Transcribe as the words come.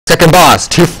second boss!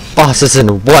 2 bosses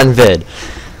in one vid.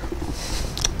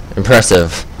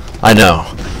 Impressive. I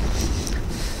know.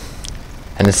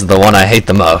 And this is the one I hate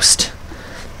the most.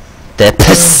 The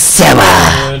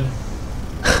Pursuer!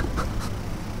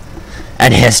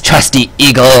 And his trusty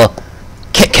eagle,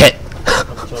 Kit.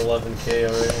 Up to 11K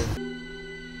already.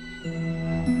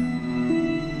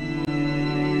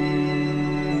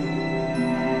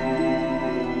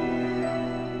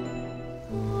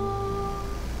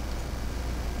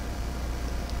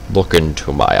 Look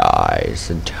into my eyes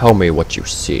and tell me what you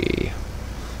see.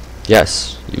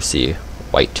 Yes, you see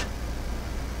white.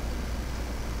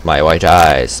 My white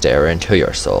eyes stare into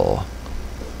your soul.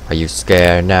 Are you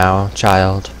scared now,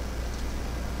 child?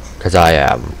 'Cause I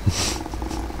am.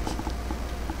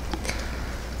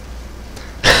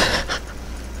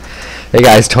 Hey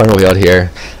guys, Weild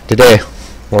here. Today,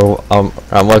 I'm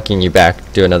welcoming you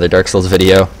back to another Dark Souls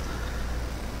video.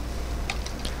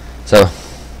 So,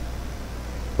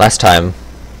 last time,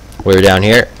 we were down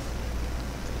here,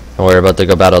 and we're about to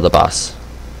go battle the boss.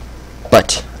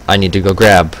 But, I need to go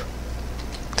grab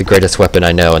the greatest weapon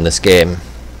I know in this game.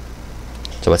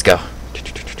 So let's go.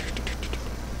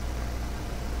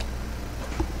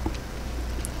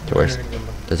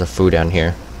 There's a foo down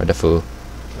here. Where's the foo?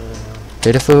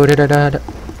 Where's the foo?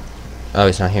 Oh,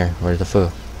 he's not here. Where's the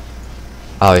foo?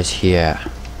 Oh, he's here.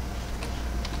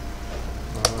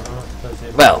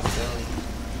 Well,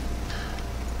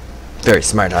 very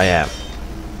smart I am.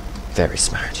 Very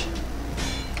smart.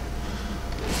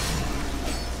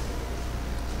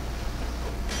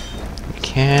 You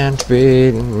can't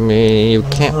beat me. You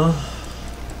can't.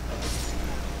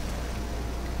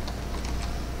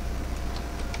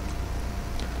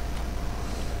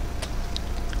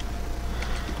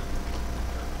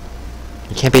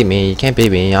 You can't beat me, you can't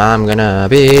beat me, I'm gonna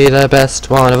be the best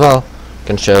one of all.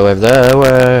 Gonna show the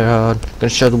world, gonna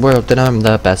show the world that I'm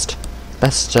the best.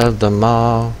 Best of them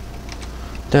all.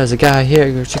 There's a guy here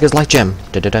who took his light gem.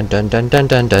 Dun dun dun dun dun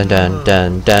dun dun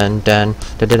dun dun dun dun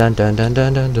dun dun dun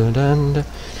dun dun dun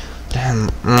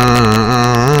dun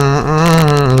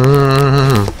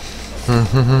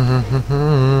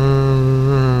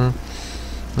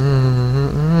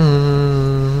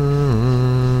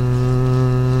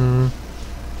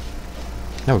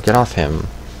No, get off him.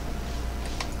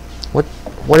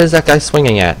 What is that guy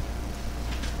swinging at?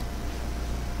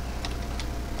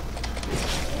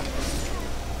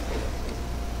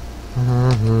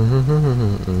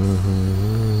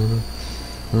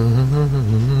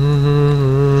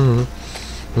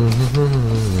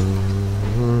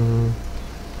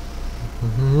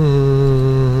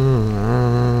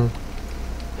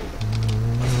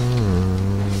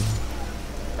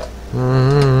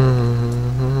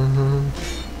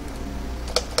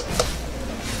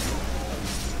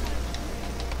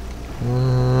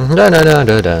 Da da da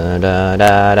da da da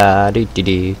da da dee dee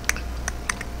dee.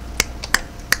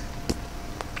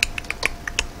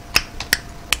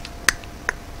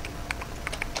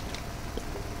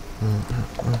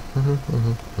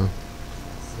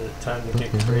 Is it time to get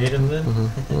creative then?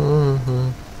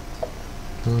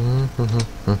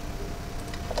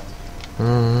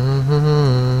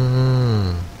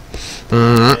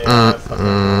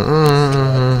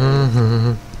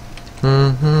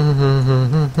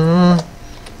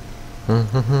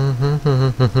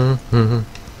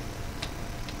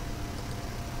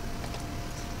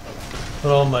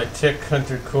 Put all my tick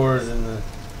hunter cores in the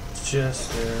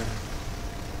chest there.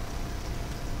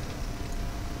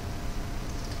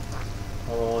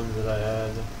 All the ones that I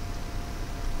had.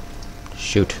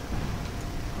 Shoot.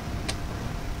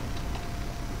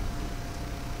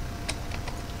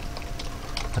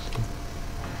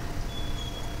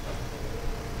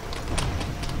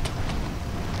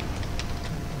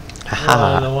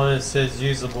 Haha. The one that says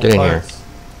usable Get in parts.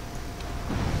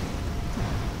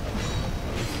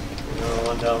 You know, the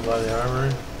one down by the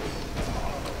armory.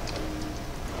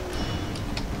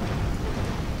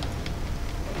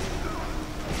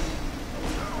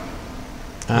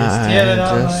 I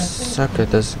just suck at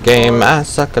this game. I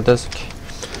suck at this game.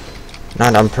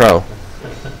 Not I'm pro.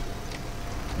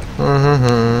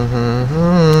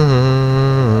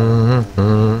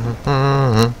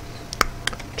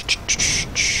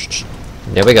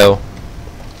 There we go.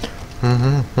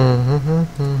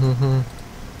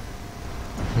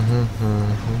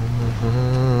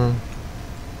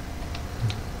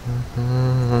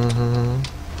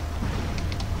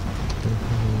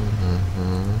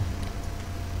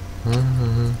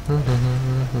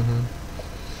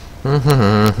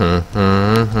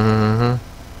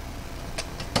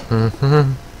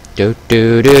 Do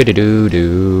do do do do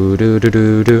do do do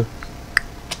do do.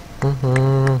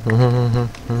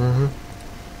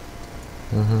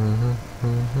 And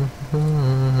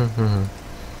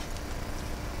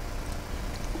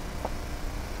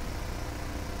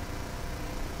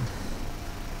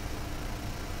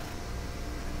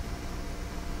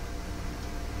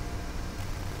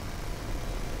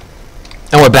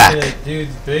we're back. That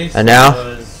dude's base And now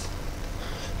was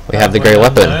we have the halfway great down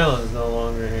the weapon, island's no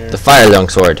longer here. the fire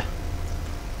longsword.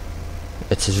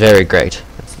 It's very great.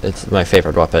 It's my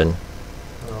favorite weapon.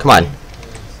 Come on.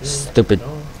 Stupid,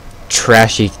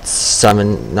 trashy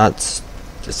summon, it's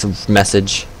a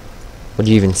message. What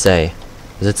do you even say?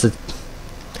 It's a,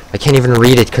 I can't even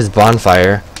read it because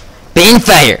bonfire.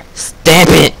 Banefire! Stamp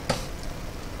it!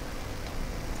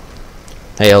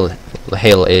 Hail,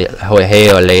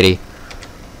 hail, lady.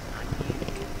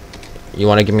 You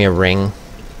want to give me a ring?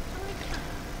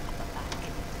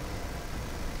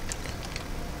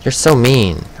 You're so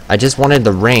mean. I just wanted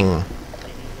the ring.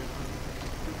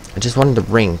 I just wanted the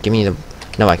ring. Give me the...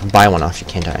 No, I can buy one off you,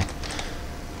 can't I?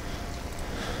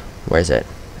 Where is it?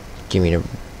 Give me the...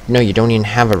 No, you don't even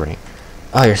have a ring.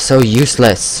 Oh, you're so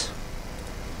useless.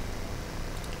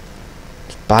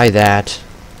 Just buy that.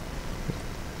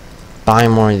 Buy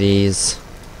more of these.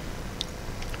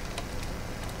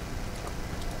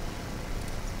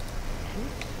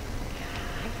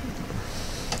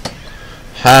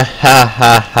 Ha ha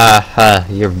ha ha ha.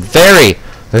 You're very,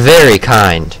 very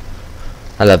kind.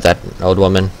 I love that old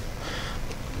woman.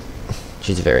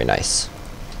 She's very nice.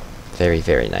 Very,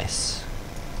 very nice.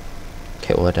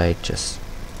 Okay, what I just...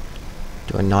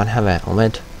 Do I not have a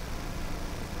helmet?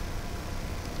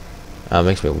 Oh, it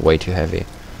makes me way too heavy.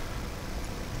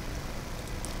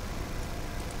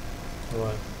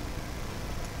 What?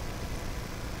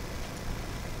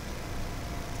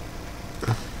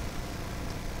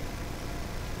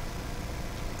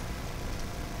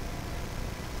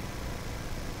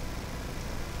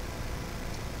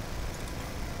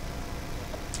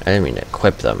 I didn't mean to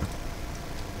equip them.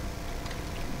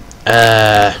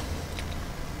 I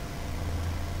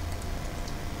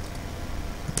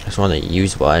just want to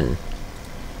use one.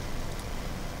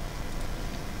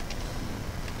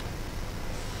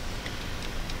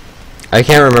 I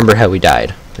can't remember how we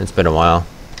died. It's been a while.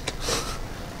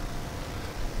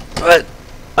 But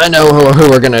I know who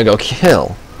we're gonna go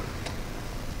kill.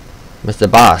 Mr.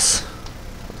 Boss.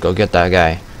 Go get that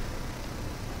guy.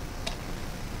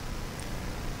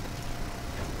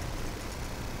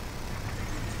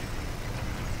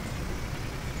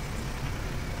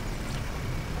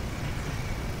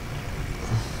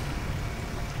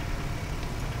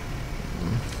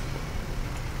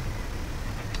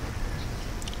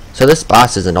 So this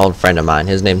boss is an old friend of mine.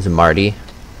 His name's Marty.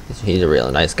 He's a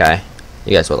really nice guy.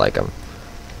 You guys will like him.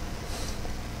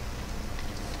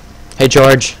 Hey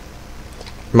George.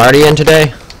 Marty in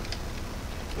today?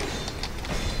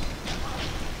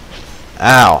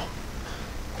 Ow.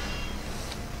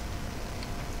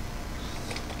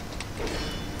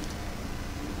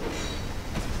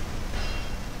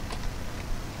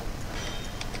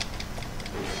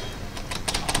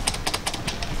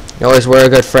 You always were a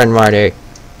good friend, Marty.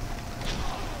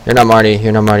 You're not Marty.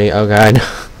 You're not Marty. Oh god.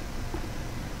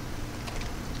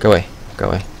 Go away. Go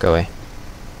away. Go away.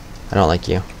 I don't like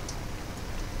you.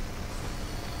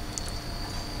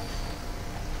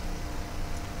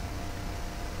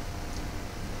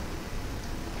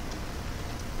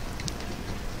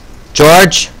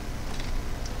 George!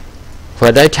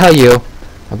 What did I tell you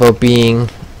about being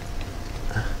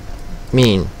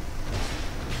mean?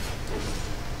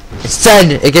 I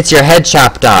said it gets your head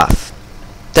chopped off.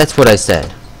 That's what I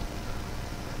said.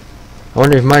 I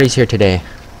wonder if Marty's here today.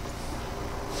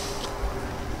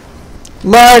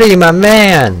 Marty, my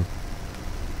man!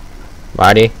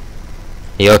 Marty?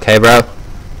 You okay, bro?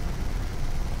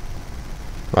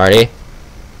 Marty?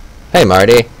 Hey,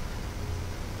 Marty.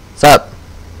 What's up?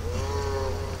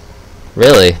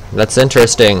 Really? That's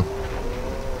interesting.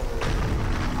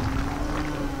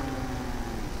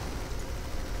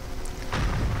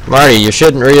 Marty, you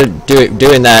shouldn't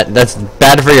doing that. That's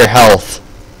bad for your health.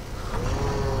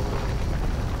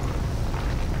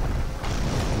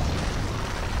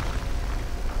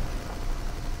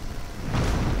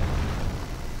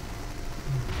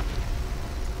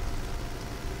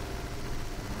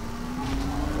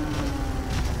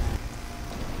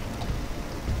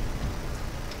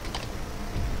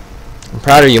 I'm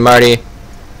proud of you, Marty.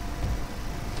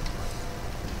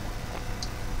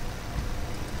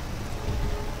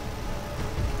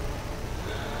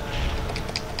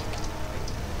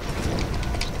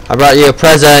 I brought you a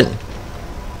present.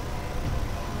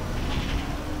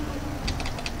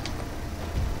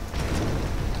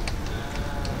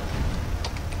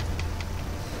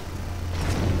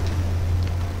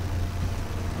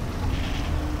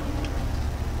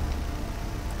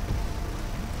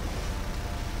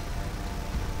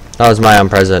 That was my own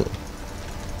present.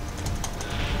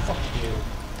 Fuck you.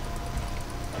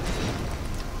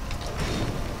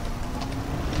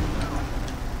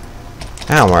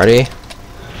 Ow, Marty.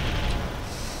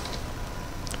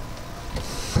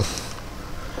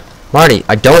 Marty,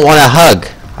 I don't want a hug.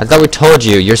 I thought we told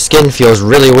you, your skin feels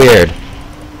really weird.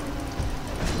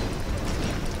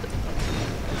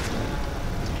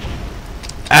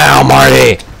 Ow,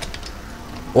 Marty!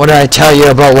 What did I tell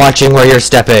you about watching where you're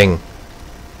stepping?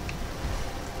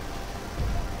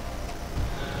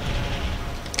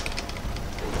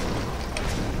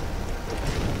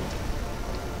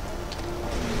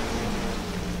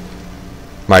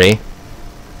 Marty?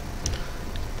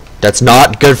 That's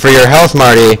not good for your health,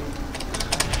 Marty.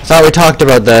 Thought we talked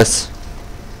about this.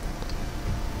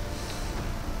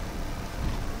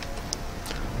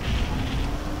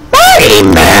 Marty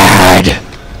mad!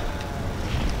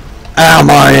 Ow,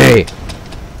 Marty!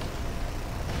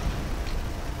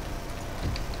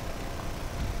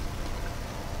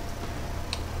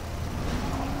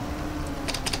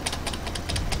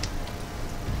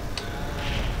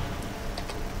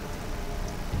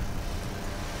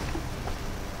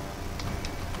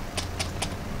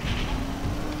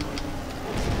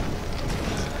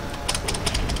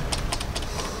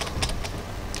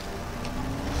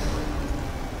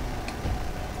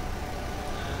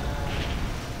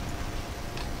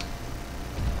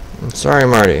 I'm sorry,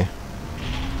 Marty,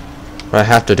 but I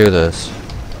have to do this.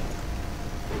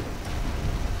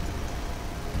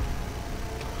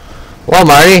 Well,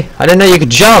 Marty, I didn't know you could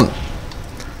jump.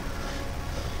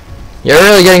 You're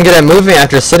really getting good at moving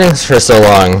after sitting for so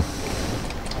long.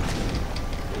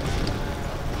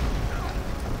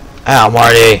 Ow,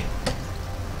 Marty.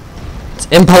 It's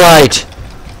impolite.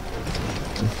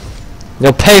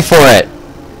 You'll pay for it.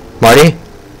 Marty?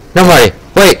 No, Marty,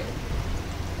 wait.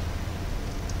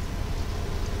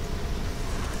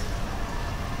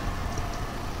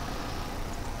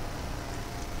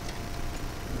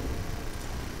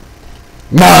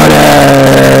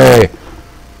 Marty!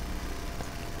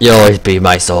 You'll always be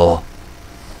my soul.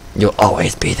 You'll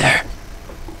always be there.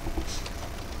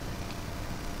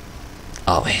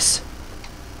 Always.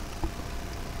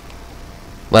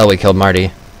 Well, we killed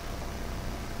Marty.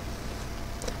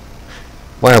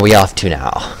 Where are we off to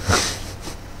now?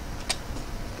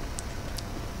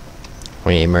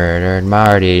 We murdered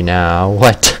Marty now.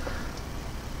 What?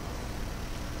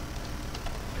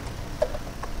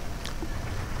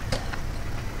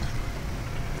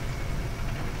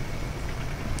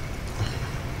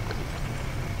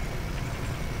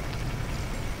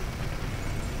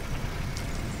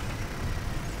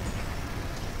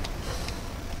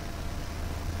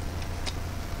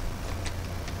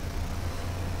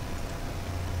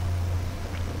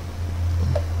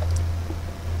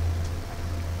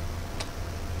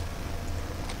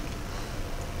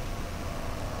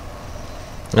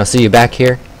 I'll see you back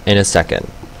here in a second.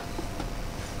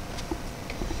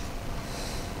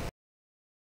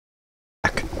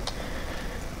 I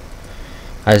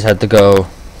just had to go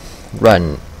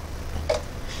run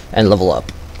and level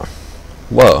up.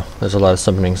 Whoa, there's a lot of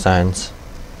summoning signs.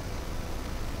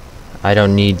 I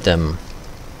don't need them.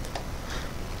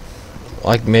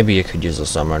 Like, maybe you could use a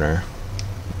summoner.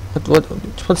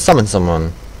 What summon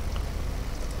someone?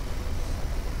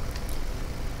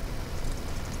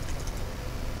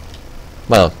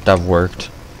 Well, that worked.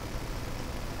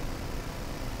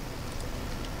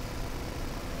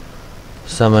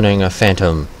 Summoning a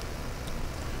phantom.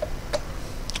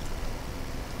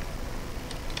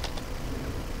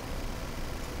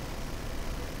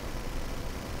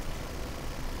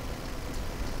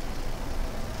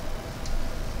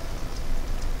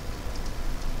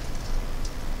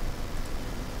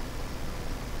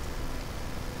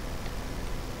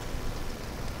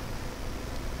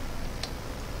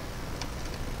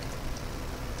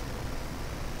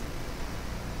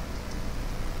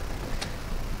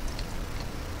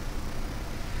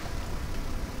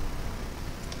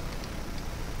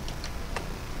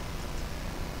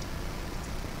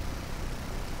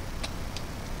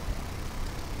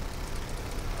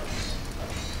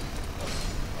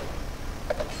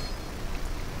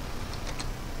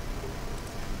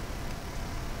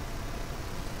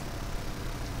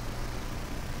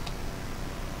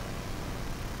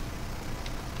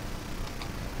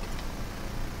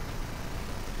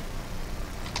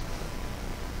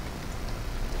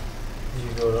 Did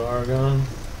you go to Argonne?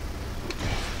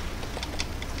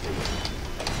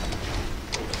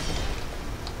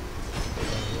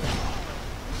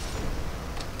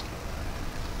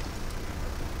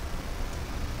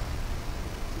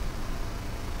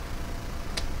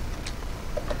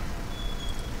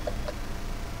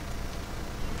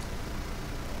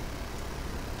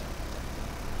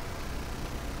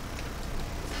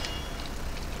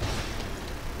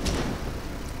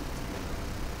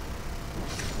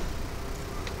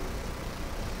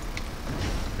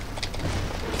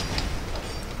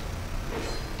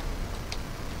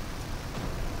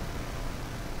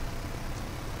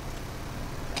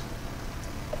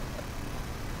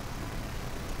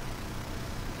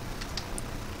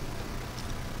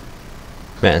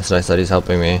 Man, it's nice that he's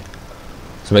helping me.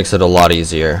 This makes it a lot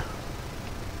easier.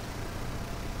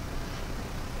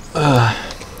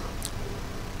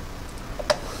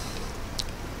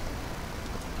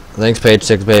 Thanks, page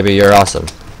 6, baby. You're awesome.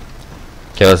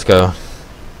 Okay, let's go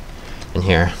in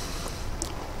here.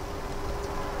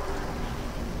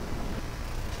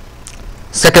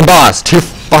 Second boss! 2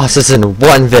 bosses in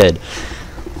 1 vid.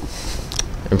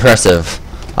 Impressive.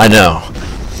 I know.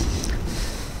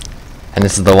 And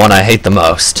this is the one I hate the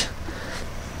most.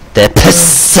 The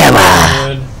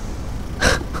Pursuer!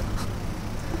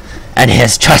 And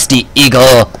his trusty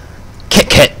eagle, Kit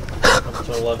Kit. Up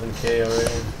to 11k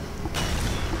already.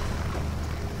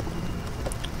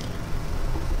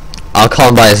 I'll call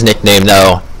him by his nickname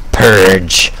though,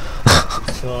 Purge.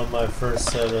 So on my first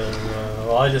set of,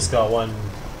 well, I just got one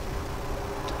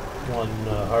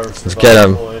harvest. Let's get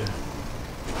him. Boy.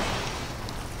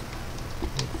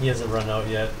 He hasn't run out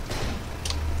yet.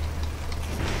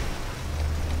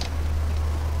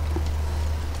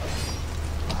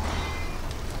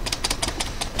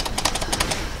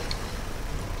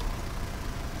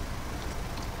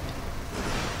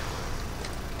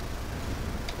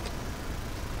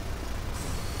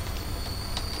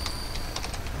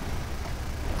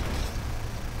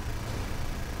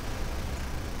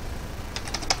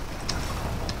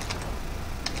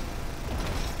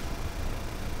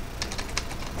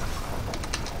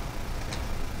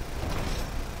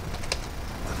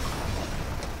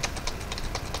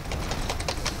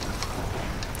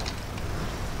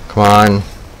 Come on.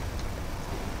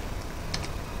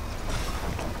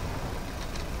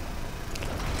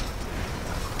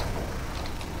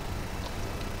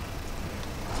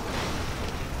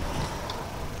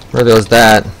 Where goes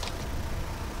that?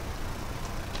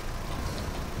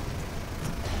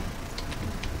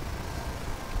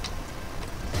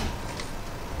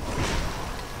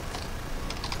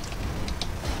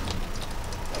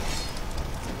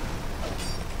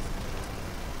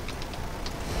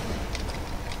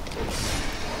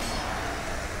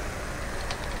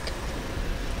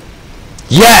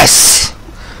 Yes!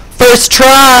 First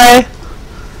try!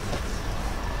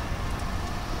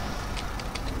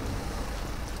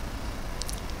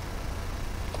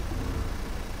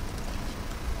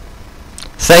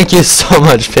 Thank you so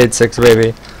much, Page 6,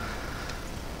 baby.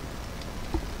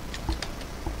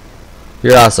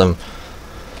 You're awesome.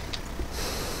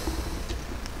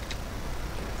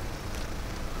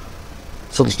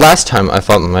 So last time I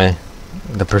fought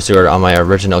the Pursuer on my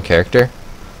original character,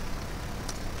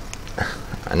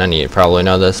 and none of you probably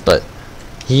know this, but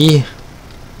he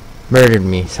murdered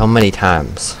me so many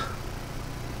times.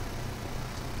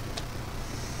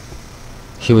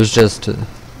 He was just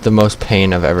the most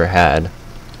pain I've ever had.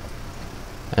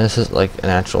 And this is like an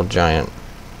actual giant.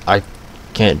 I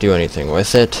can't do anything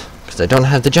with it because I don't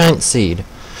have the giant seed.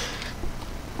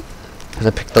 Because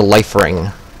I picked the life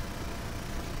ring.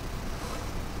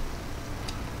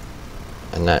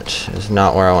 And that is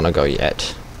not where I want to go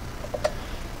yet.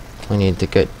 We need to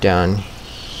get down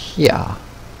here. I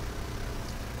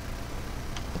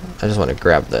just want to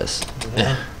grab this.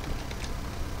 Yeah.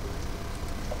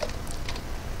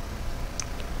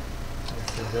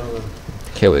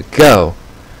 Here we go.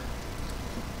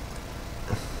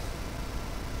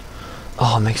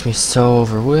 Oh, it makes me so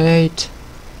overweight.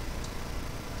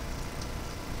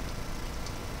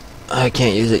 I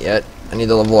can't use it yet. I need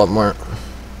to level up more.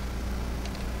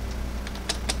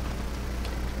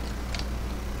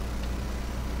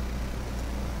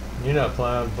 You're not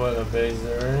planning on putting a base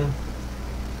there, are you?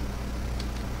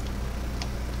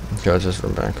 Okay, let's just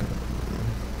run back.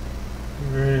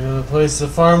 You ready to place the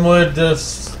farmwood to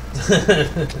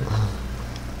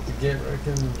get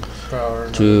wrecking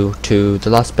power? To the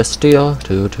Lost Bastille,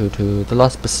 to the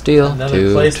Lost Bastille,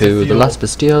 Another place to the fuel. Lost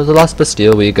Bastille, the Lost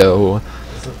Bastille we go.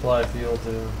 Supply fuel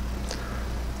too.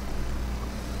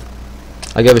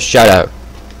 I give a shout out,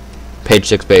 Page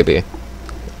 6 baby.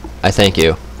 I thank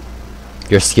you.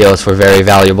 Your skills were very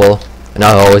valuable, and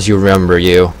I'll always remember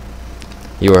you.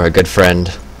 You are a good friend.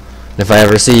 And if I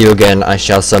ever see you again, I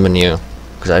shall summon you,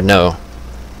 because I know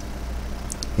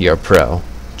you're a pro,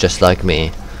 just like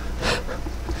me.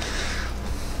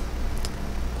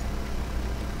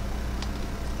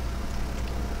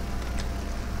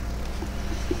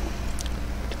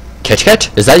 Kit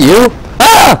Kit, is that you?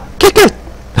 Ah! Kit Kit!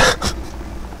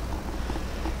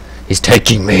 He's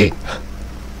taking me.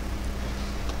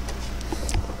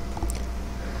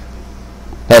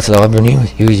 That's the weapon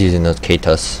he was using, those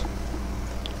Katas.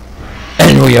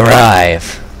 And we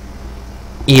arrive.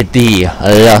 Eat the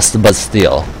Lost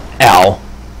Bastille. Ow.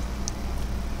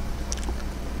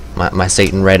 My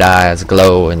Satan red eyes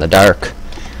glow in the dark.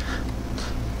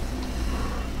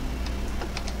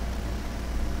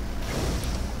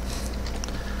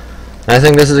 And I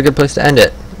think this is a good place to end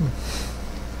it.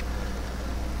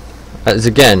 As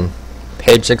again,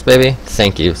 page 6, baby.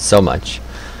 Thank you so much.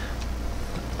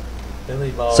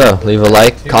 So, leave a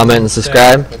like, comment, and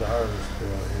subscribe.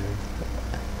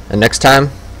 And next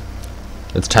time,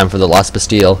 it's time for the Lost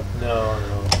Bastille. No.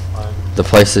 The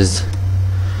place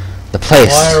that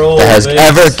has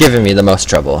ever given me the most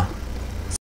trouble.